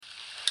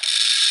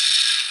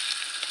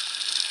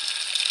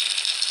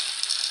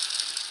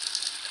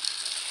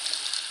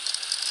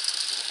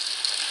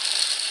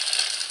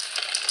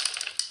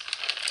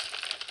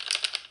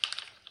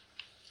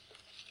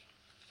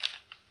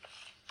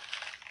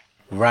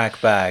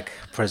Ragbag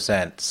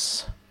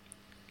presents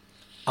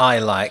I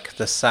Like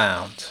the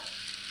Sound,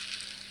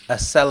 a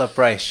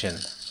celebration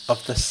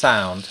of the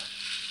sound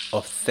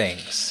of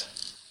things.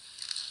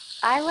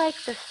 I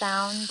like the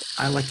sound.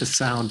 I like the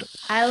sound.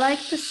 I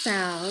like the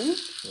sound.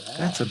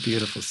 That's a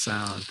beautiful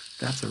sound.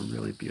 That's a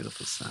really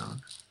beautiful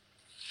sound.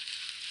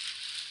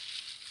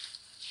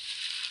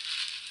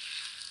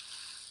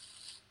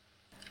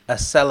 A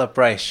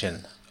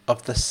celebration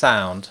of the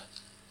sound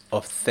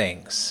of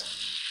things.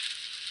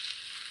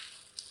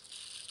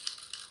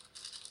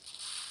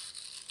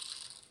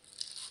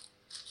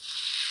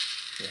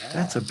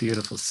 That's a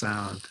beautiful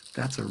sound.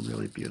 That's a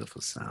really beautiful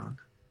sound.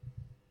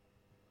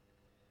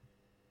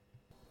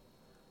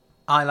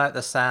 I like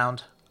the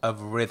sound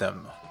of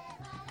rhythm.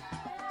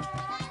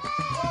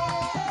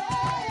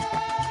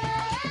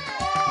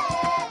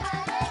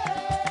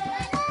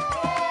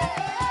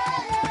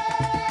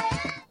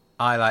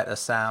 I like the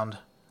sound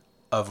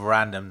of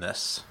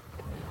randomness.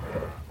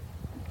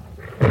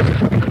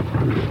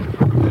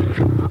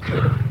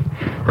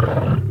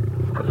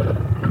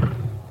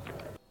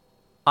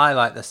 I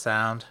like the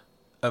sound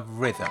of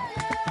rhythm.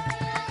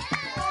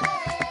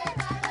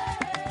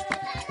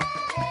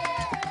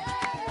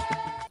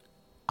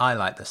 I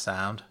like the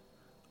sound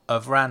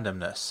of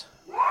randomness.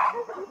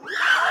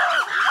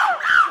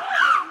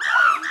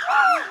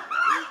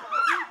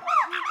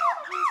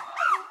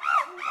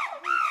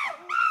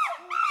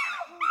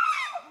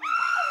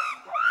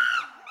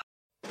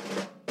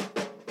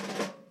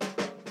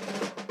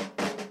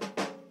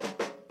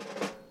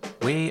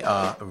 We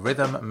are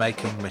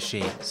rhythm-making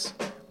machines.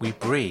 We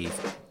breathe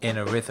in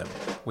a rhythm.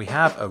 We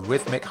have a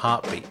rhythmic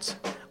heartbeat.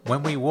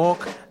 When we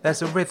walk,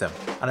 there's a rhythm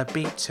and a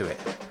beat to it.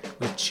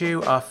 We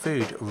chew our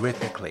food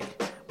rhythmically.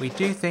 We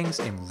do things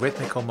in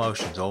rhythmical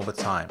motions all the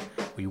time.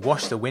 We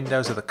wash the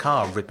windows of the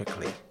car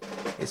rhythmically.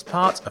 It's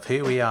part of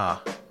who we are.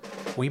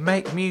 We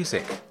make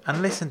music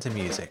and listen to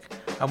music,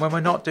 and when we're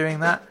not doing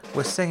that,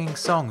 we're singing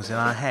songs in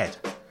our head.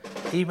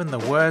 Even the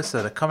words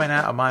that are coming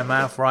out of my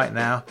mouth right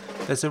now,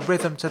 there's a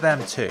rhythm to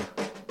them too.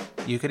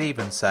 You could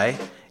even say,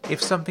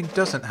 if something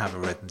doesn't have a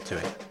rhythm to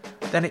it,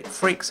 then it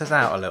freaks us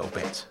out a little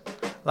bit,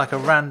 like a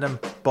random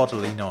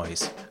bodily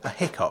noise, a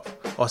hiccup,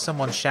 or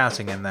someone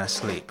shouting in their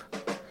sleep.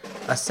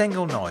 A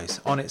single noise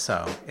on its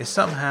own is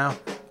somehow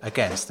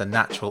against the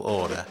natural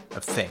order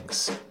of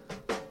things.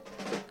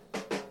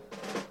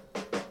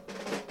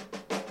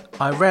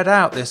 I read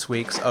out this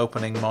week's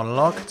opening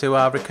monologue to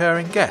our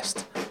recurring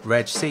guest,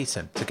 Reg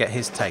Seaton, to get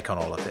his take on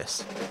all of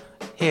this.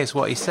 Here's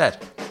what he said.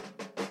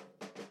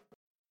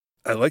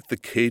 I like the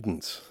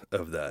cadence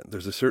of that.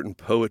 There's a certain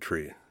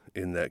poetry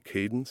in that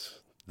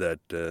cadence that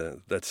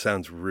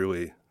sounds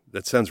really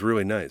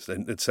nice,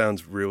 and it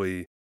sounds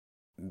really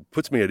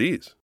puts me at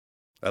ease.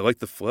 I like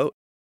the flow,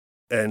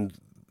 and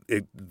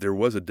there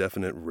was a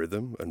definite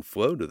rhythm and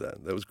flow to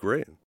that. That was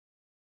great.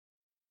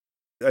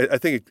 I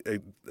think a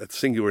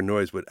singular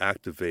noise would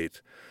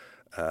activate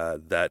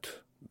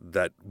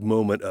that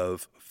moment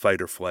of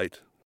fight or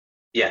flight.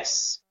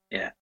 Yes.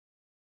 Yeah.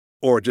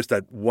 Or just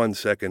that 1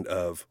 second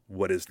of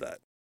what is that?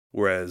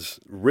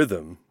 Whereas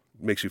rhythm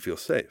makes you feel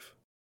safe.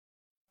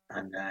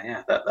 And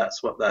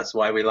that's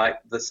why we like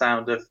the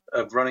sound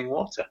of running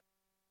water.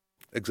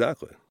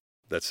 Exactly,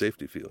 that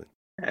safety feeling.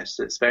 Yeah,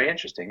 it's very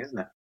interesting, isn't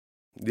it?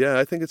 Yeah,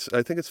 I think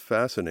it's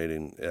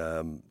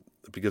fascinating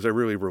because I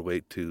really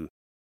relate to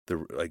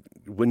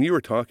when you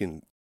were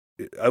talking.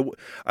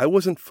 I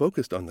wasn't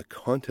focused on the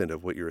content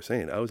of what you were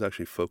saying. I was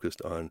actually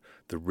focused on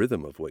the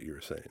rhythm of what you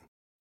were saying.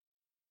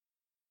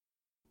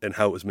 And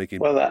how it was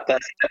making. Well,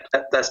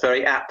 that's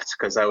very apt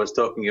because I was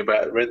talking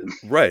about rhythm.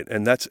 Right,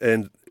 and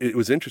it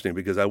was interesting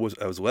because I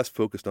was less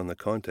focused on the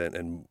content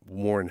and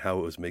more on how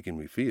it was making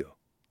me feel,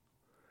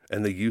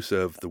 and the use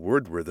of the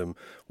word rhythm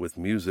with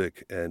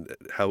music and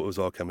how it was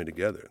all coming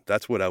together.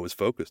 That's what I was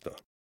focused on.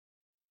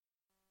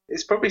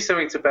 It's probably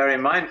something to bear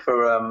in mind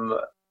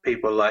for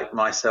people like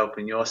myself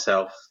and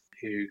yourself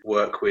who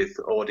work with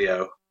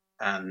audio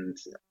and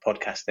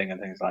podcasting and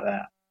things like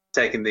that.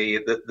 Taking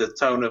the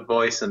tone of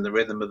voice and the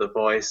rhythm of the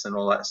voice and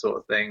all that sort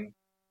of thing,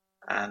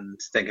 and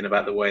thinking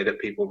about the way that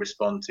people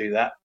respond to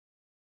that.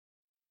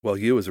 Well,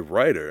 you as a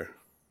writer,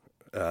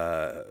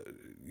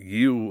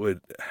 you would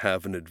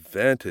have an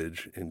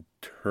advantage in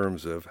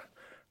terms of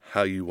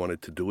how you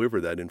wanted to deliver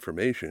that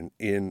information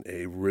in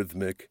a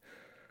rhythmic,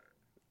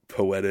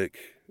 poetic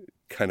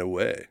kind of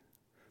way,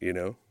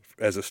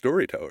 as a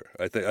storyteller.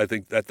 I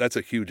think that's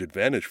a huge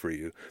advantage for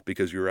you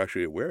because you're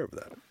actually aware of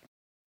that.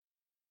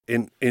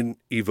 In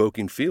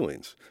evoking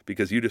feelings,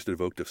 because you just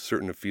evoked a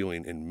certain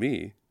feeling in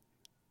me.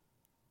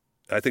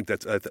 I think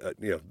that's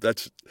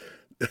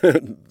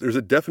there's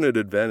a definite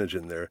advantage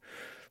in there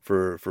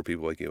for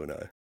people like you and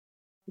I.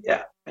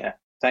 Yeah.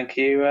 Thank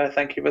you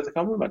for the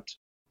compliment.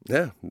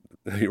 Yeah,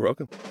 you're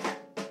welcome.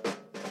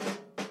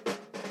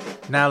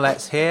 Now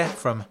let's hear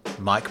from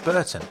Mike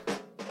Burton.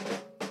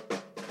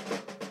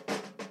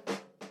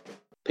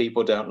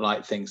 People don't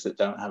like things that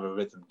don't have a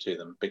rhythm to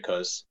them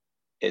because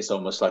it's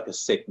almost like a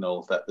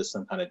signal that there's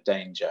some kind of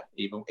danger,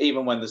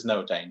 even when there's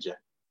no danger.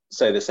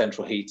 Say the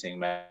central heating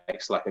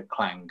makes like a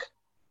clang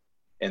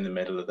in the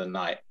middle of the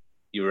night,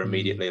 you're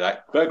immediately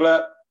like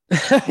burglar.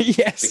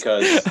 Yes,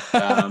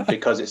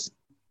 because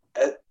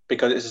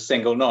it's a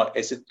single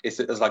noise. It's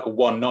like a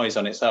one noise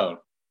on its own.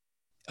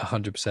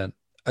 100%.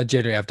 I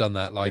generally have done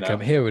that. Like, You know?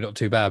 here we're not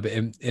too bad, but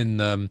in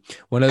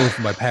when I lived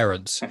with my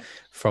parents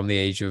from the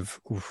age of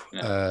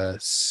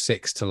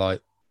 6 to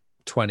like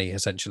 20,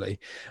 essentially.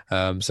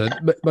 So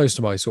most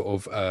of my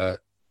sort of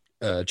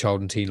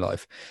child and teen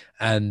life,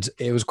 and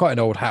it was quite an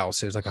old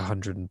house. It was like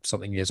 100 and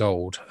something years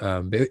old.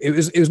 But it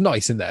was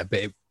nice in there,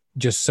 but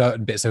just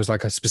certain bits, there was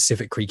like a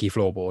specific creaky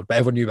floorboard, but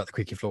everyone knew about the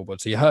creaky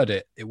floorboard, so you heard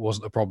it. It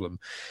wasn't a problem.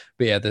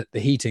 But yeah, the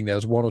heating, there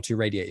was one or two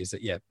radiators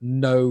that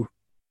no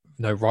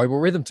rhyme or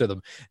rhythm to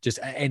them. Just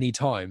at any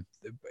time,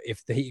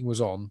 if the heating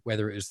was on,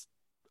 whether it was,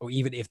 or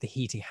even if the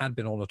heating had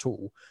been on at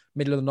all,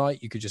 middle of the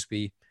night, you could just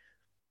be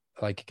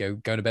like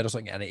going to bed or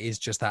something, and it is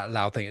just that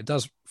loud thing. It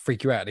does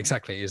freak you out. And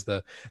exactly, it is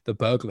the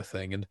burglar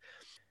thing. And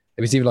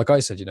it was even like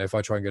I said, if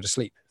I try and go to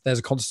sleep, there's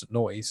a constant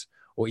noise,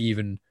 or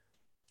even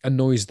a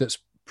noise that's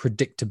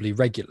predictably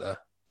regular,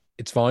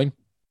 it's fine.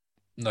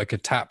 Like a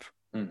tap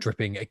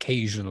dripping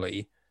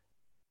occasionally,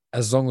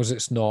 as long as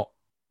it's not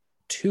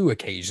too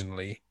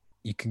occasionally,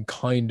 you can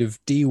kind of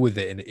deal with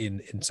it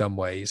in some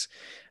ways.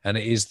 And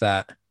it is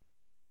that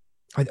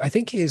I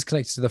think it is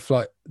connected to the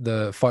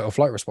fight or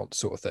flight response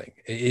sort of thing.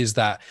 It is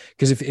that,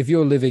 because if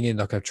you're living in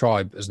like a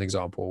tribe, as an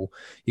example,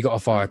 you got a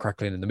fire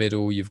crackling in the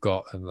middle, you've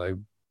got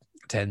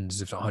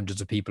tens, if not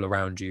hundreds of people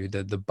around you.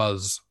 The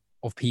buzz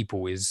of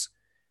people is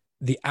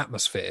the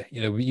atmosphere.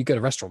 You go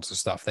to restaurants and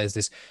stuff, there's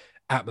this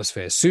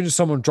atmosphere. As soon as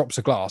someone drops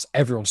a glass,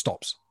 everyone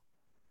stops,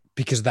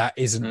 because that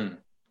isn't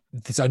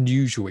it's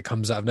unusual. It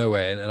comes out of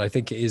nowhere. And I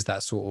think it is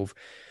that sort of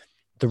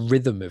the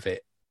rhythm of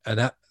it. And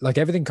that, like,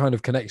 everything kind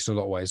of connects in a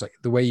lot of ways. Like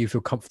the way you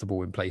feel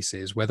comfortable in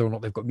places, whether or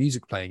not they've got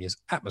music playing, is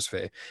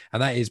atmosphere.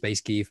 And that is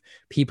basically if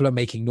people are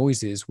making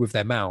noises with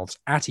their mouths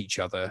at each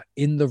other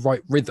in the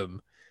right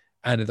rhythm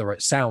and in the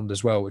right sound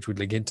as well, which would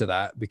link into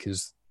that,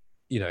 because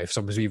if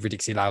someone's being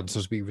ridiculously loud and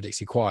someone's being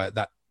ridiculously quiet,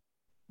 that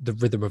the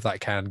rhythm of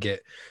that can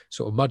get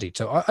sort of muddied.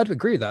 So I'd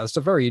agree with that. That's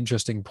a very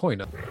interesting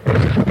point.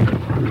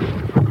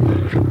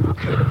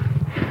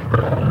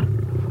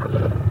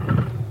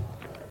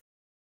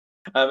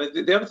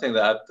 The other thing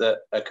that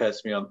occurred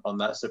to me on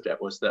that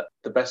subject was that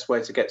the best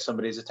way to get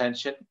somebody's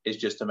attention is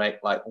just to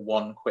make like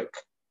one quick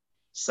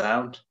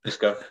sound. Just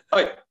go,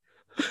 "Oi!"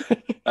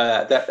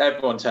 That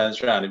everyone turns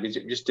around. If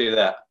you just do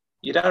that,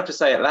 you don't have to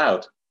say it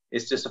loud.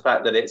 It's just the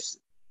fact that it's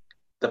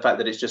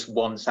just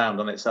one sound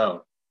on its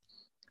own,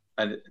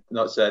 and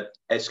not said,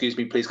 "Excuse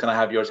me, please, can I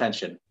have your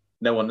attention?"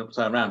 No one will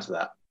turn around to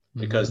that,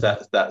 because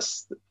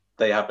that's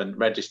they haven't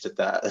registered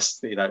that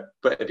as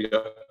But if you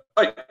go,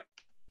 "Oi!"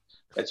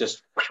 it's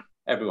just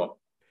everyone.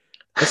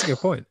 That's a good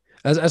point.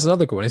 As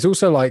another good one, it's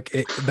also like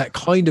that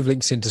kind of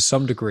links into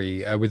some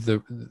degree with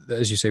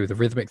as you say, with the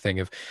rhythmic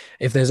thing of,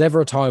 if there's ever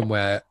a time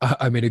where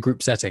I'm in a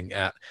group setting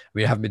I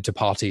haven't been to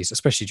parties,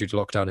 especially due to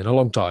lockdown, in a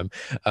long time.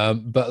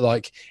 But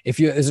like if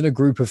you're in a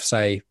group of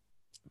say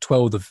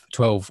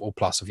 12 or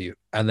plus of you,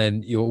 and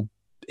then you're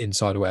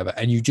inside or whatever,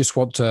 and you just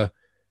want to,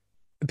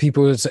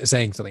 people are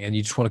saying something, and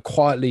you just want to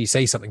quietly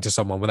say something to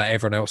someone without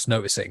everyone else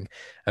noticing.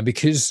 And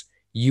because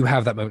you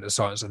have that moment of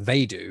silence and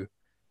they do,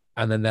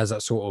 and then there's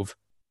that sort of,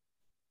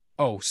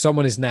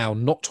 someone is now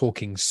not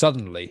talking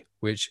suddenly,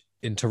 which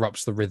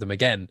interrupts the rhythm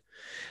again.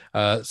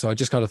 So I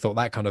just kind of thought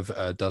that kind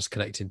of does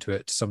connect into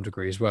it to some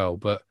degree as well.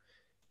 But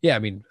yeah, I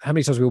mean, how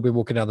many times have we all been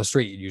walking down the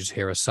street and you just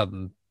hear a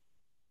sudden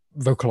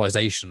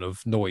vocalization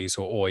of noise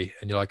or oi,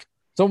 and you're like,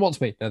 someone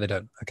wants me. No, they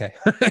don't. Okay.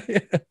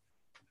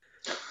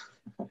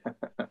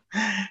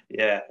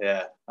 Yeah.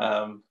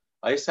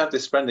 I used to have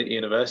this friend at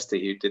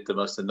university who did the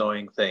most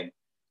annoying thing.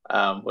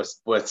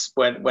 Was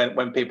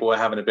when people were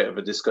having a bit of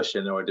a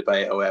discussion or a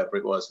debate or whatever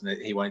it was, and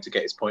he wanted to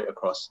get his point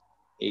across,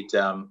 he'd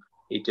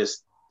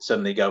just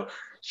suddenly go,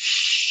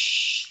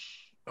 "Shh."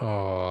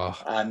 Oh,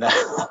 and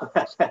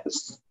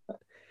that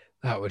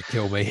would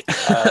kill me.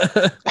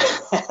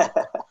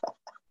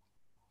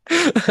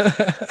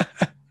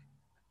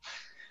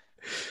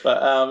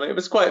 But it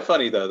was quite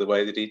funny though, the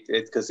way that he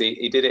did, because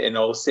he did it in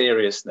all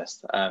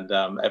seriousness, and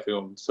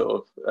everyone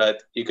sort of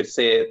you could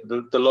see it,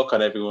 the look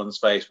on everyone's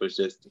face was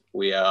just,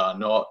 "We are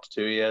not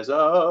 2 years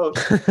old."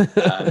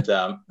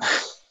 And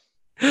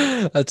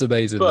that's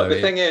amazing. But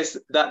the thing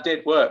is, that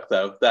did work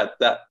though. That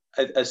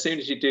as soon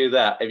as you do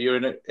that, if you're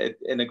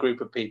in a group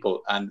of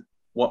people and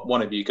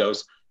one of you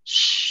goes,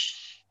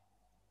 "Shh,"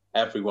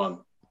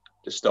 everyone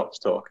just stops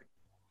talking.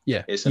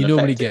 Yeah, it's an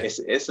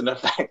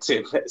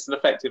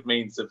effective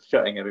means of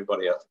shutting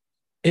everybody up.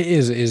 It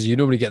is. You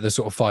normally get the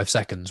sort of 5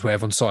 seconds where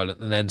everyone's silent,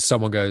 and then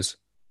someone goes,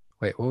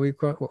 "Wait, were we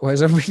quiet? Why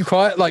is everyone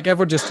quiet?" Like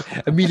everyone just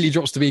immediately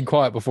drops to being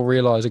quiet before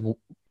realizing.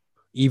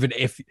 Even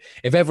if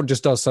everyone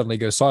just does suddenly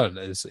go silent,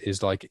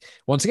 is like,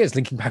 once again, it's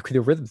linking back with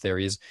your rhythm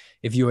theory. Is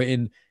if you're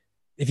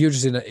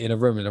just in a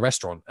room in a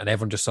restaurant and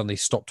everyone just suddenly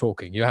stopped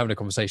talking, you're having a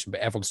conversation,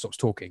 but everyone stops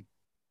talking.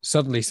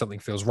 Suddenly something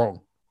feels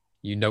wrong.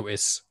 You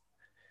notice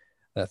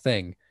that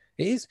thing.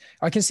 It is.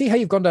 I can see how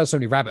you've gone down so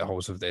many rabbit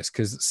holes of this,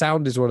 because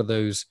sound is one of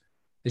those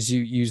as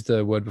you used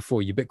the word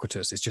before,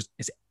 ubiquitous.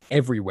 It's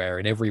everywhere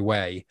in every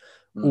way,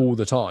 all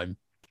the time,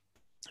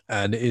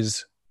 and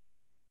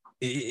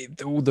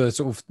all the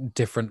sort of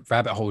different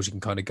rabbit holes you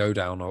can kind of go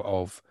down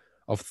of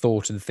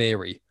thought and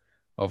theory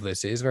of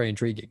this. It is very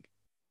intriguing.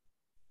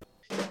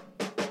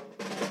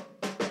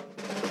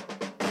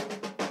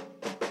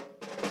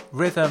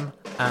 Rhythm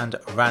and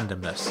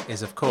randomness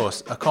is, of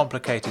course, a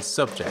complicated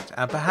subject,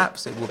 and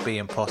perhaps it would be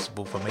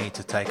impossible for me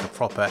to take a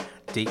proper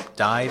deep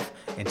dive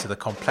into the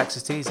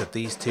complexities of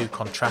these two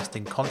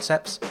contrasting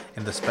concepts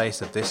in the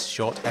space of this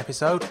short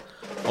episode.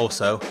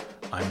 Also,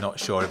 I'm not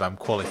sure if I'm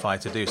qualified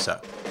to do so.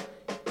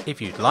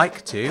 If you'd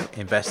like to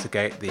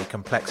investigate the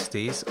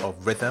complexities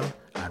of rhythm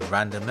and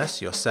randomness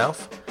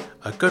yourself,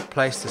 a good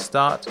place to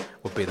start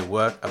would be the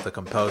work of the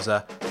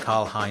composer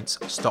Karlheinz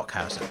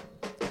Stockhausen.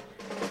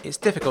 It's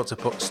difficult to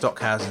put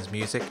Stockhausen's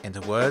music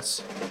into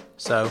words,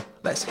 so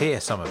let's hear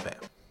some of it.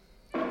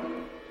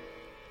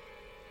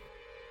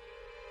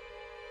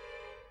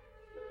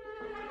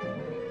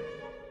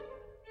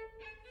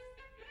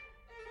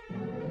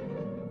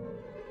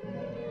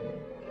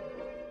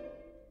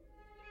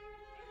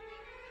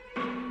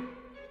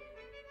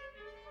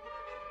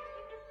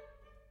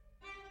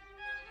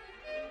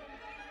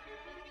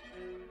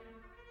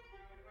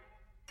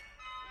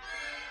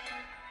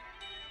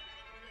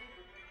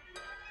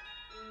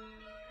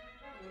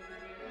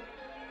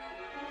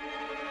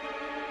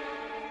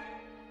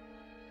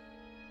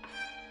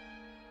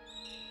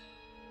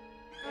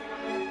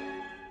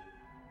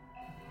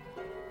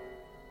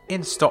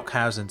 In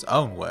Stockhausen's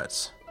own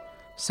words,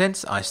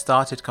 "Since I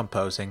started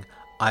composing,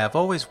 I have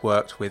always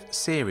worked with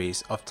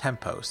series of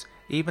tempos,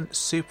 even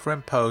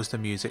superimposed the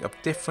music of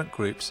different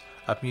groups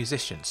of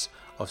musicians,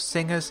 of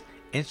singers,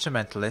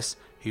 instrumentalists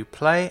who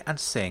play and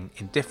sing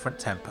in different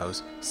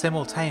tempos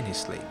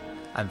simultaneously,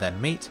 and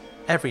then meet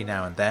every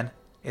now and then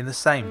in the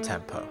same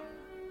tempo."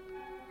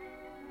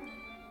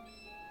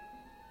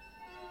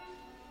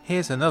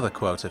 Here's another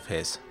quote of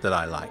his that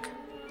I like.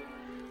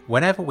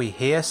 "Whenever we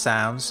hear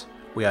sounds,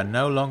 we are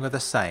no longer the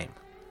same,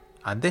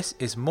 and this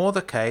is more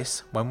the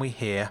case when we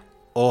hear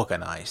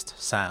organised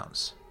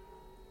sounds.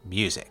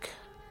 Music."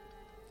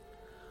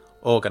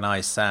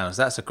 Organised sounds,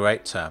 that's a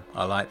great term,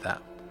 I like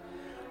that.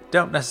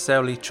 Don't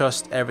necessarily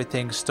trust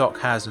everything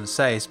Stockhausen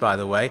says, by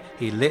the way.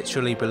 He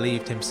literally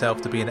believed himself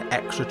to be an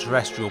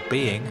extraterrestrial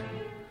being,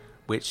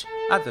 which,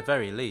 at the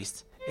very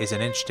least, is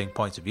an interesting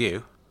point of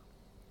view.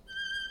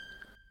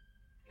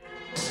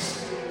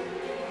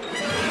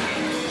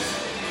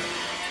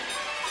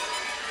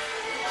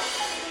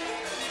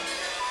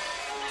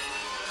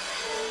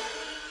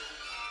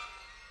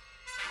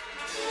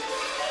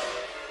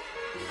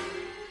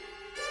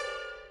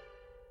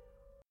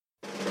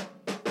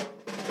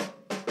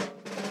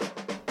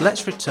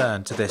 Let's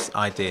return to this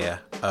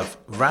idea of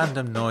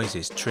random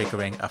noises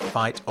triggering a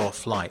fight or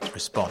flight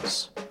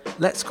response.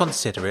 Let's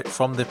consider it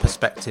from the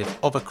perspective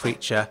of a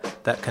creature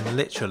that can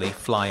literally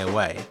fly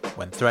away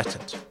when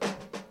threatened.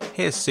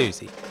 Here's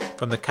Susie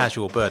from the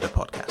Casual Birder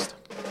podcast.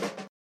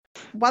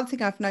 One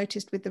thing I've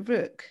noticed with the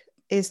rook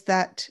is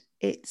that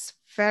it's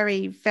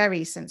very,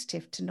 very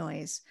sensitive to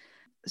noise.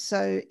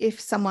 So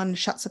if someone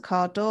shuts a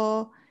car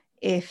door,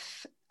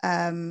 if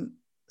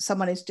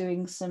someone is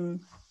doing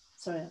some...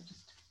 Sorry,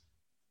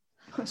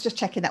 I was just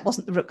checking that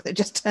wasn't the rook that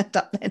just turned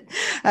up then.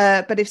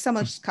 But if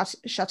someone's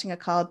shutting a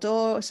car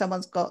door,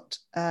 someone's got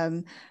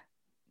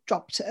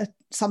dropped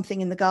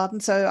something in the garden.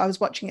 So I was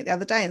watching it the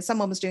other day and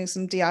someone was doing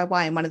some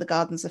DIY in one of the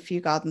gardens a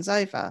few gardens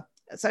over.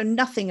 So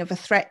nothing of a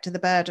threat to the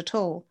bird at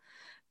all.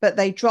 But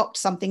they dropped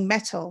something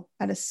metal.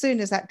 And as soon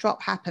as that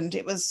drop happened,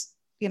 it was,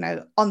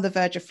 on the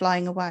verge of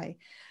flying away.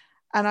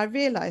 And I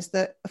realized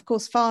that, of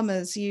course,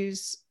 farmers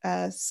use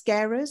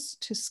scarers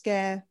to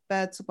scare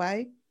birds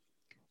away.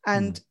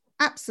 And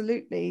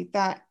absolutely,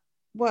 that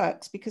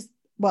works because,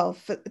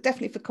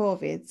 definitely for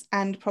corvids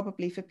and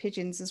probably for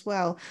pigeons as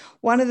well.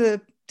 One of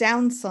the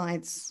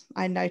downsides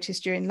I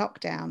noticed during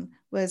lockdown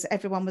was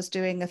everyone was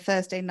doing a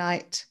Thursday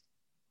night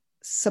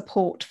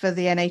support for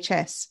the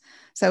NHS.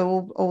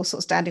 So all sort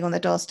of standing on their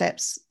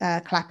doorsteps,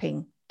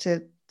 clapping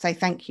to say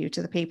thank you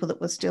to the people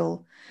that were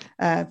still,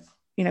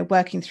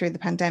 working through the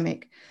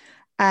pandemic.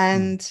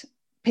 And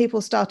people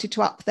started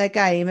to up their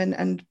game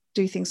and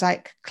do things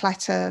like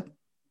clatter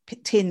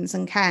tins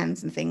and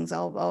cans and things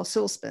or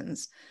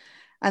saucepans.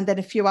 And then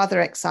a few other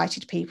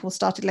excited people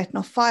started letting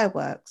off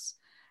fireworks.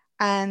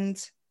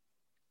 And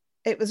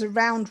it was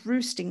around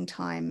roosting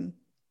time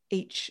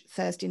each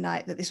Thursday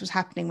night that this was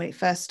happening when it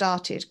first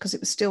started, because it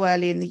was still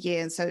early in the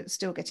year. And so it was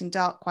still getting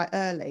dark quite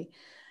early.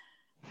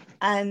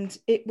 And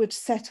it would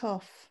set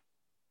off,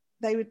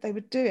 they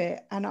would do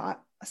it. And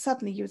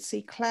suddenly you would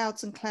see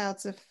clouds and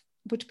clouds of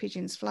wood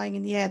pigeons flying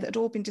in the air that had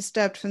all been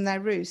disturbed from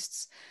their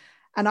roosts.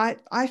 And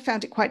I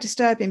found it quite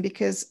disturbing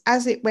because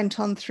as it went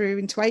on through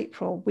into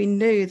April, we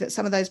knew that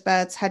some of those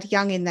birds had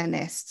young in their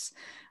nests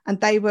and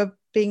they were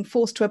being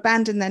forced to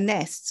abandon their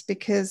nests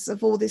because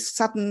of all this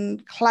sudden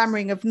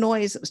clamoring of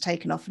noise that was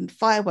taken off and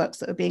fireworks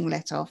that were being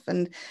let off.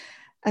 And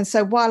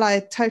so while I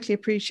totally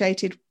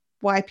appreciated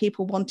why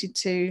people wanted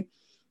to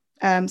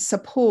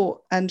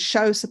support and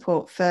show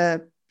support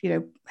for,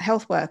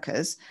 health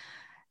workers,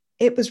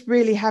 it was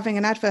really having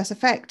an adverse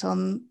effect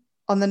on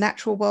the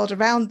natural world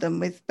around them,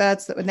 with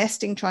birds that were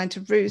nesting, trying to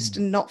roost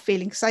and not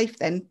feeling safe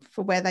then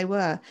for where they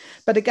were.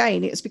 But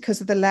again, it was because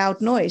of the loud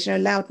noise.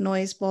 Loud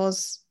noise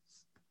was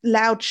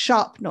loud,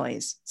 sharp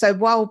noise. So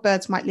while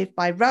birds might live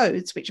by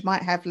roads, which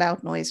might have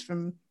loud noise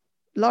from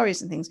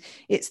lorries and things,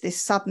 it's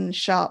this sudden,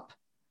 sharp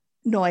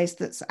noise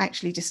that's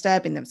actually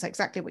disturbing them. So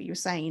exactly what you were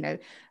saying,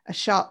 a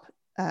sharp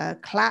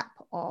clap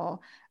or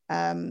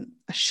a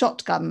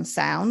shotgun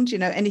sound,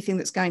 anything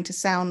that's going to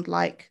sound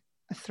like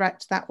a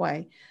threat that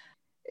way.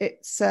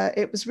 It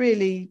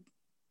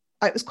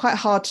was quite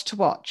hard to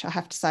watch, I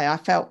have to say. I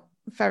felt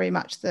very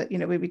much that,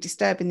 we were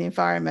disturbing the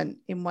environment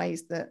in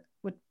ways that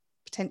would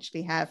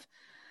potentially have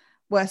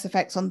worse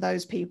effects on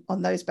those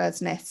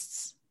birds'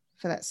 nests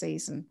for that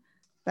season.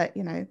 But,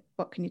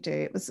 what can you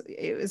do?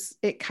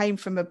 It came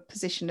from a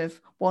position of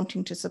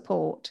wanting to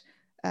support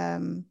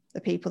the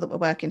people that were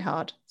working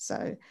hard.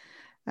 So,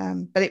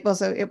 but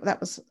that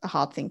was a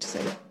hard thing to see.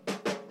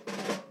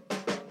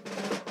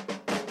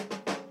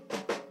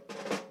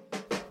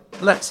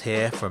 Let's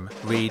hear from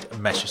Reed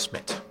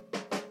Messerschmidt.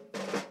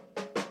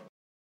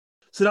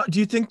 So now, do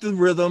you think the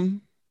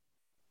rhythm,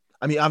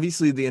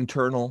 obviously the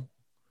internal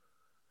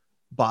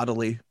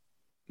bodily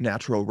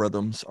natural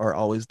rhythms are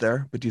always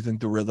there, but do you think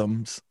the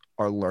rhythms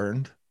are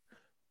learned?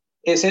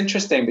 It's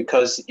interesting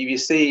because you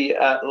see,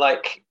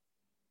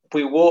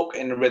 we walk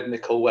in a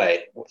rhythmical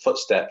way,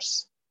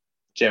 footsteps,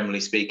 generally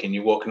speaking.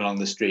 You're walking along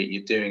the street,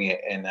 you're doing it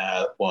in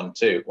 1,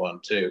 2, 1,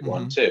 2,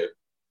 1, 2.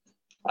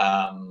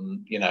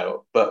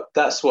 But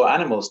that's what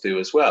animals do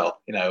as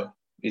well.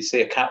 You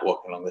see a cat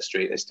walking along the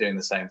street, it's doing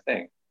the same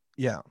thing.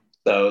 Yeah.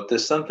 So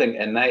there's something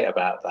innate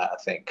about that, I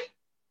think.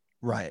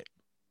 Right.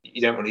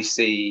 You don't really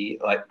see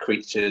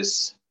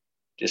creatures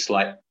just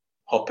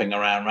hopping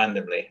around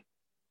randomly.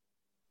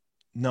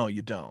 No,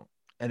 you don't.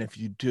 And if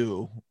you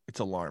do, it's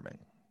alarming.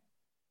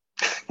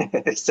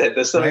 So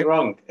there's something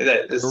wrong.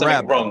 There's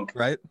something wrong.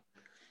 Right.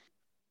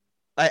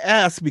 I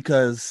ask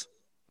because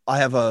I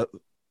have a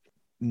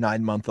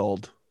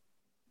 9-month-old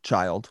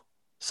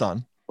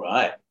son.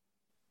 Right.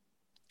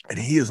 And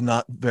he is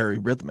not very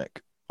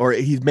rhythmic, or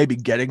he's maybe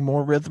getting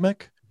more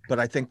rhythmic, but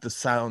I think the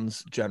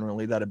sounds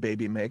generally that a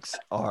baby makes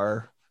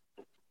are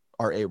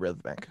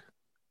arrhythmic.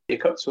 You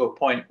come to a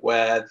point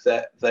where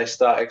they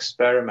start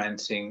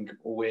experimenting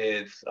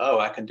with,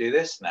 I can do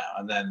this now,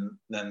 and then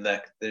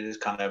they're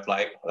just kind of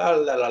like la,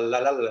 la, la, la,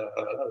 la, la, la.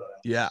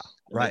 Yeah,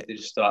 right. They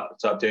just start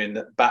doing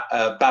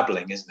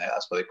babbling, isn't it?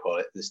 That's what they call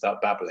it. They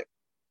start babbling.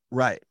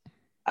 Right.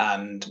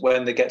 And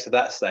when they get to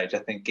that stage, I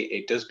think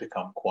it does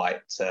become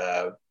quite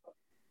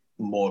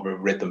more of a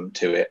rhythm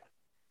to it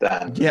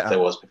than there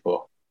was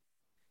before.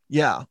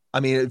 Yeah.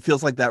 It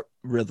feels like that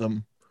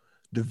rhythm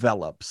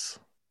develops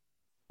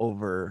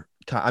over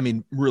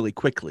time. Really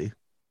quickly,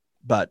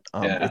 but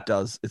it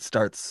does. It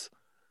starts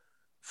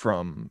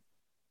from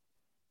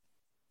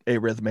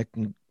arrhythmic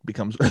and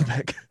becomes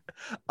rhythmic.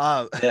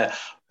 But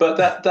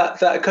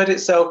that could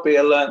itself be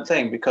a learned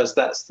thing, because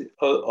that's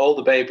all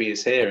the baby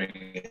is hearing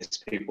is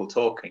people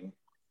talking,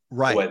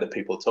 right? The way that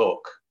people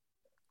talk.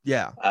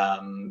 Yeah.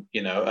 And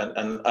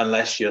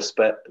unless you're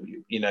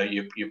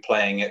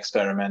playing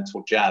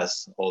experimental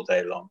jazz all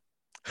day long.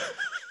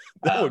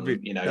 that would be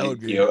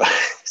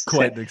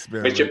quite an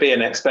experiment. Which would be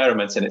an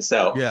experiment in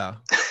itself. Yeah.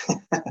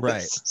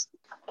 Right.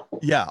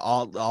 Yeah.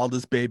 All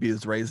this baby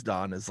is raised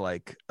on is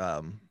late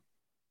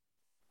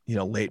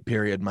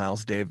period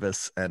Miles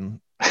Davis and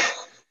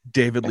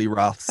David Lee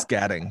Roth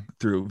scatting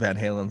through Van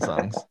Halen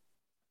songs.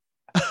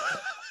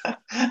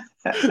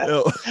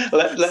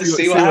 Let's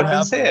see what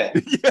happens here.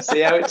 Yeah.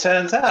 See how it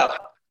turns out.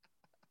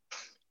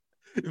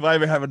 If I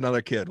ever have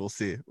another kid, we'll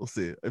see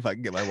if I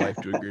can get my wife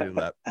to agree to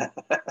that.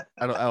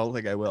 I don't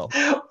think I will.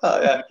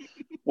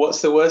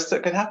 What's the worst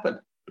that could happen?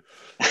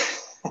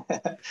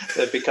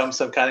 They become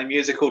some kind of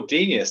musical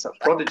genius, a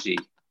prodigy.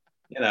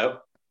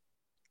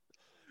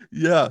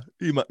 Yeah,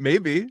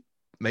 maybe.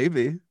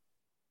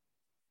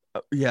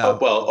 Yeah.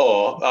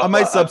 I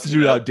might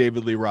substitute out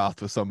David Lee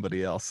Roth with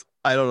somebody else.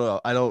 I don't know.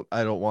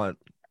 I don't want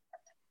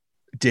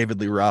David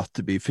Lee Roth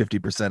to be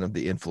 50% of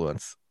the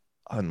influence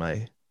on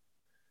my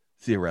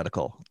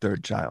theoretical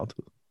third child.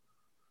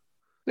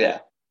 Yeah,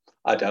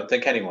 I don't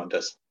think anyone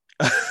does.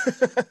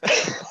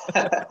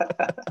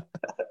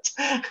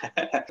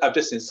 I've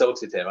just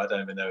insulted him. I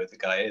don't even know who the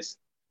guy is.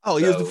 Oh,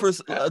 he was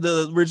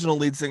the original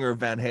lead singer of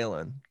Van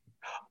Halen.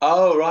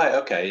 Oh, right.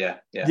 Okay. Yeah.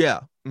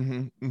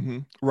 Mm-hmm, mm-hmm.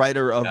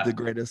 Writer of the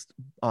greatest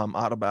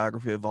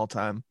autobiography of all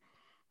time,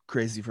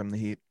 Crazy from the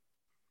Heat.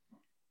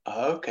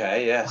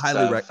 Okay. Yeah.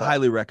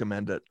 Highly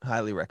recommend it.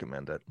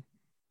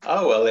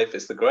 Oh, well, if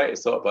it's the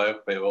greatest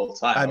autobiography of all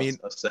time,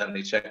 I'll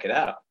certainly check it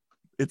out.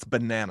 It's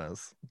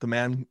bananas. The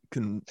man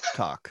can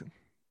talk.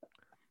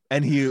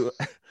 And he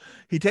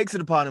takes it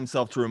upon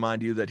himself to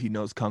remind you that he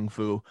knows Kung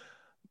Fu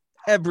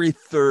every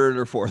third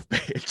or fourth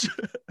page.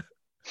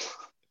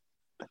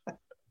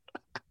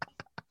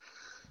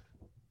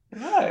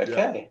 Right,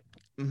 okay.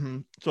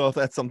 So if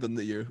that's something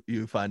that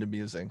you find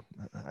amusing,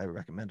 I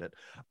recommend it.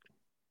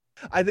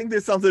 I think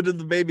there's something to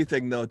the baby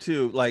thing though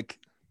too. Like,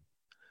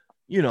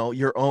 you know,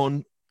 you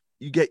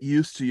get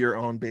used to your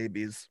own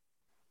baby's,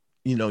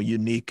 you know,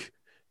 unique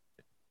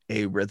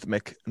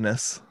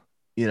arrhythmicness.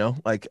 You know,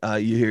 like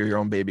you hear your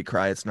own baby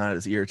cry, it's not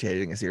as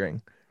irritating as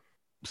hearing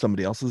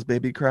somebody else's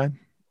baby cry,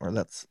 or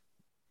that's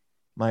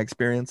my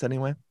experience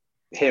anyway.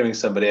 Hearing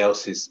somebody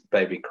else's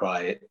baby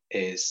cry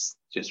is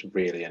just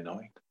really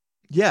annoying.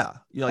 Yeah,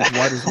 you're like,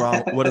 what is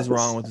wrong? What is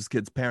wrong with this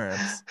kid's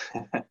parents?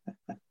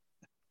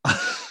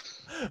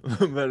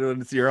 But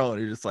when it's your own,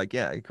 you're just like,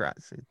 yeah, he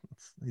cries.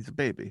 He's a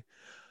baby.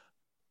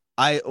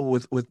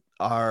 With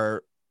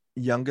our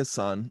youngest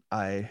son,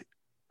 I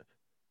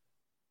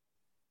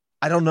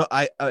don't know.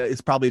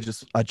 It's probably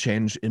just a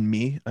change in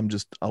me. I'm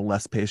just a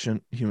less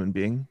patient human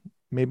being.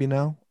 Maybe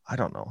now. I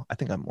don't know. I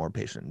think I'm more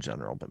patient in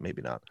general, but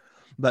maybe not.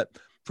 But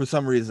for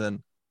some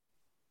reason,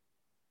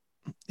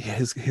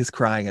 his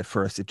crying at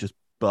first, it just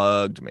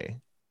bugged me.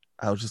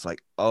 I was just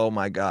like, oh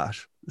my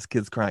gosh, this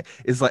kid's crying.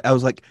 It's like, I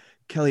was like,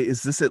 Kelly,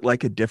 is this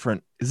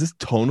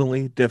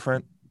tonally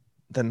different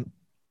than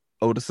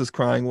Otis's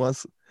crying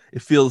was?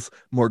 It feels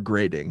more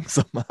grating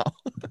somehow.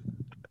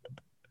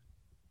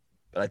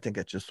 But I think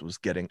I just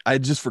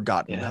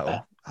forgotten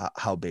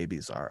how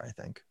babies are, I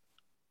think.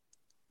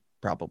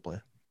 Probably.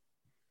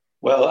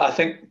 Well, I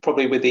think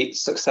probably with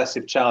each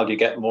successive child, you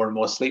get more and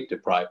more sleep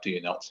deprived, do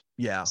you not?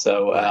 Yeah.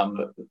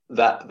 So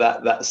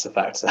that's a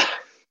factor.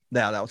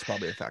 Yeah, that was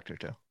probably a factor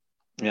too.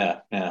 Yeah.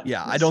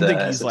 I don't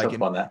think he's like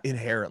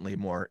inherently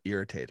more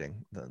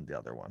irritating than the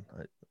other one.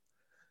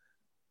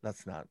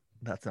 That's not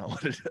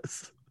what it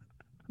is.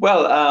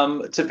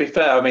 Well, to be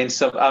fair, I mean,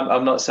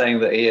 I'm not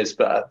saying that he is,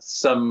 but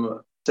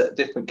some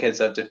different kids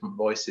have different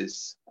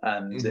voices,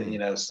 and you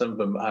know, some of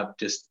them have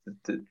just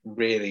the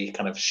really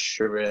kind of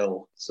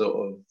shrill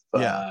sort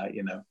of,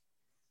 you know.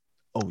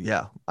 Oh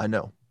yeah, I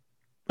know.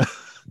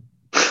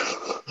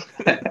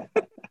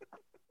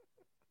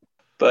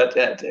 But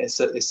it's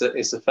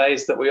a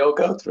phase that we all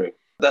go through.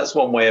 That's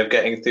one way of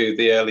getting through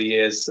the early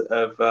years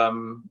of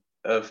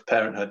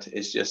parenthood,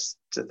 is just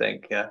to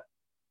think,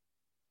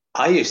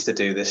 I used to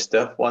do this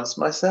stuff once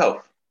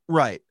myself.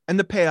 Right, and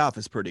the payoff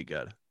is pretty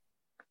good.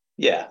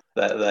 Yeah,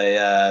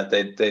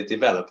 they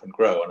develop and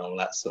grow and all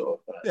that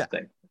sort of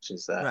thing, which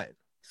is right.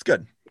 It's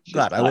good.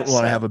 Glad I wouldn't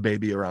want to have a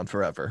baby around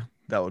forever.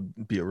 That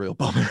would be a real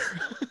bummer.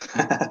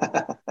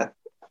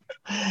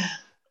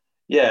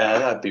 Yeah,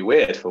 that'd be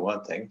weird for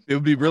one thing. It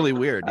would be really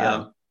weird.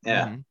 Yeah.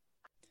 Yeah.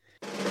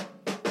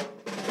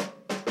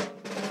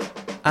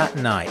 At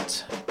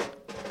night,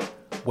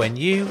 when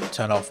you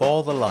turn off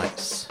all the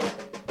lights,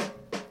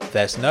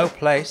 there's no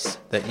place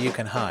that you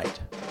can hide.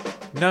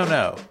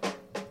 No,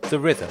 the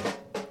rhythm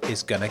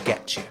is gonna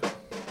get you.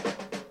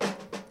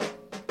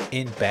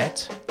 In bed,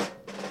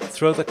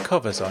 throw the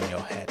covers on your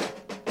head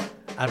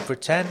and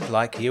pretend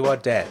like you are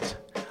dead,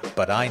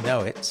 but I know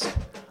it.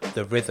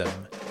 The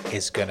rhythm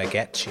is gonna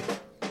get you.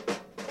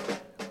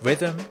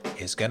 Rhythm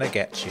is gonna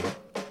get you.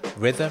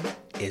 Rhythm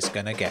is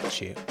gonna get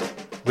you.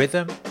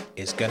 Rhythm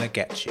is gonna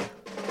get you.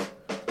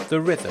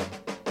 The rhythm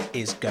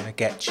is gonna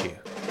get you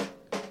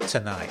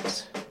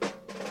tonight.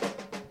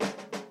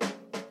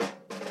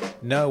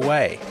 No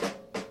way.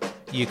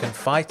 You can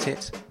fight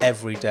it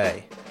every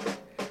day.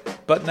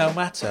 But no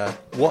matter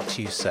what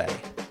you say,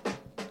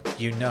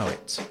 you know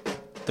it.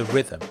 The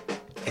rhythm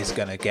is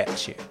gonna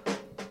get you.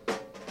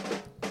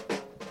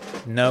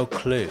 No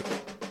clue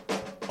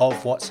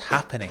of what's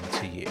happening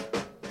to you.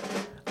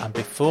 And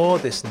before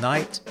this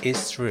night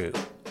is through,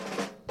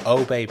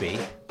 oh baby,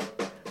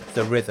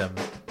 the rhythm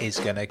is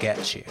gonna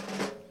get you.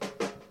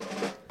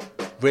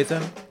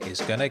 Rhythm is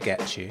gonna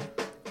get you.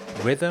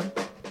 Rhythm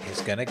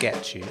is gonna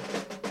get you.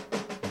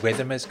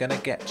 Rhythm is gonna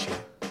get you.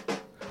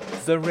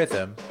 The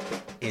rhythm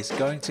is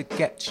going to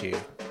get you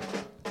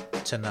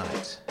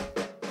tonight.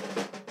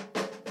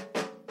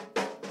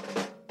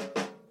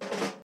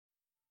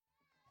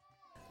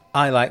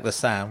 I Like the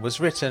Sound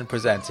was written,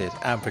 presented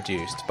and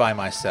produced by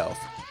myself,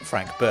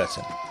 Frank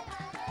Burton.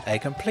 A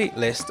complete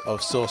list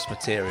of source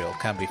material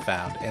can be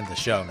found in the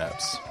show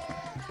notes.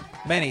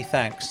 Many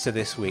thanks to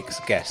this week's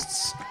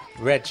guests: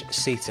 Reg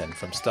Seaton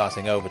from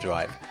Starting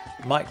Overdrive,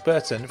 Mike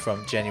Burton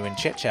from Genuine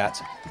Chit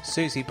Chat,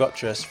 Susie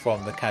Buttress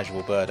from The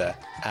Casual Birder,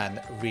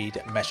 and Reed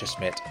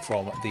Messerschmidt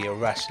from The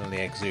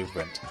Irrationally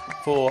Exuberant.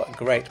 4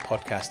 great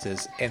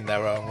podcasters in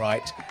their own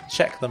right.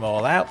 Check them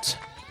all out.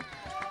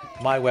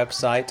 My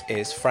website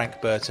is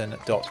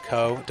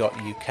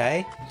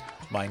frankburton.co.uk.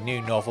 My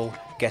new novel,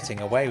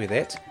 Getting Away With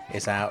It,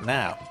 is out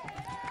now.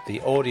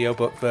 The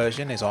audiobook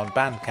version is on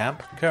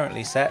Bandcamp,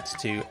 currently set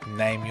to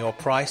Name Your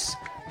Price.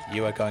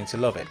 You are going to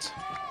love it.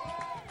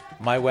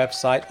 My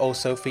website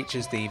also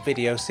features the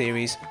video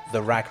series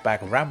The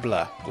Ragbag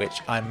Rambler,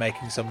 which I'm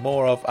making some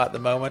more of at the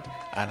moment,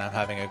 and I'm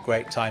having a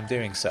great time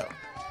doing so.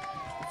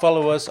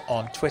 Follow us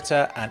on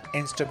Twitter and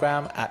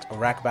Instagram at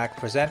Ragbag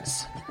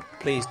Presents.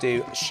 Please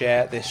do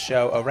share this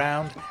show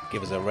around,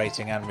 give us a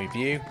rating and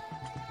review.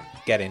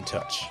 Get in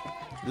touch.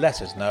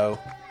 Let us know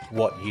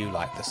what you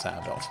like the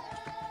sound of.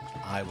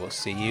 I will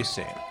see you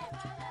soon.